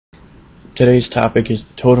Today's topic is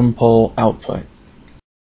the totem pole output.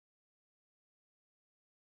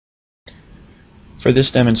 For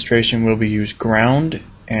this demonstration, we'll use ground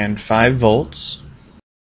and 5 volts.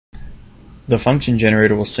 The function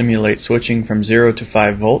generator will simulate switching from 0 to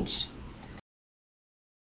 5 volts.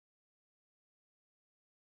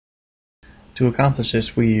 To accomplish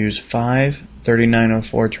this, we use 5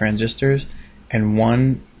 3904 transistors and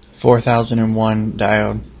 1 4001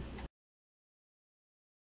 diode.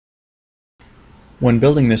 When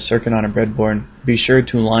building this circuit on a breadboard, be sure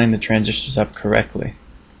to line the transistors up correctly.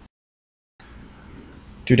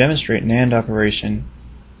 To demonstrate NAND operation,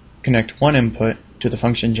 connect one input to the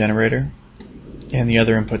function generator and the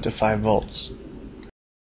other input to 5 volts.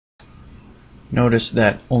 Notice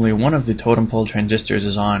that only one of the totem pole transistors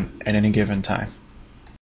is on at any given time.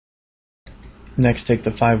 Next, take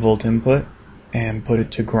the 5 volt input and put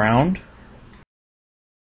it to ground.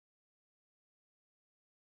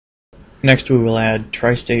 Next, we will add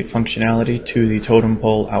tri-state functionality to the totem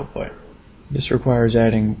pole output. This requires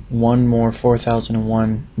adding one more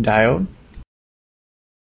 4001 diode,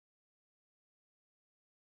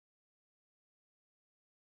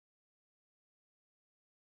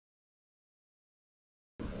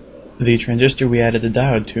 the transistor we added the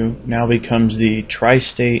diode to now becomes the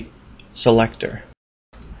tri-state selector,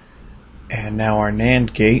 and now our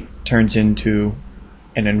NAND gate turns into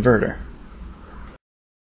an inverter.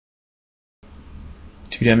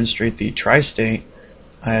 To demonstrate the tri-state,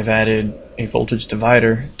 I have added a voltage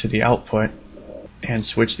divider to the output and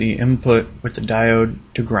switched the input with the diode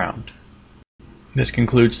to ground. This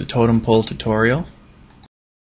concludes the totem pole tutorial.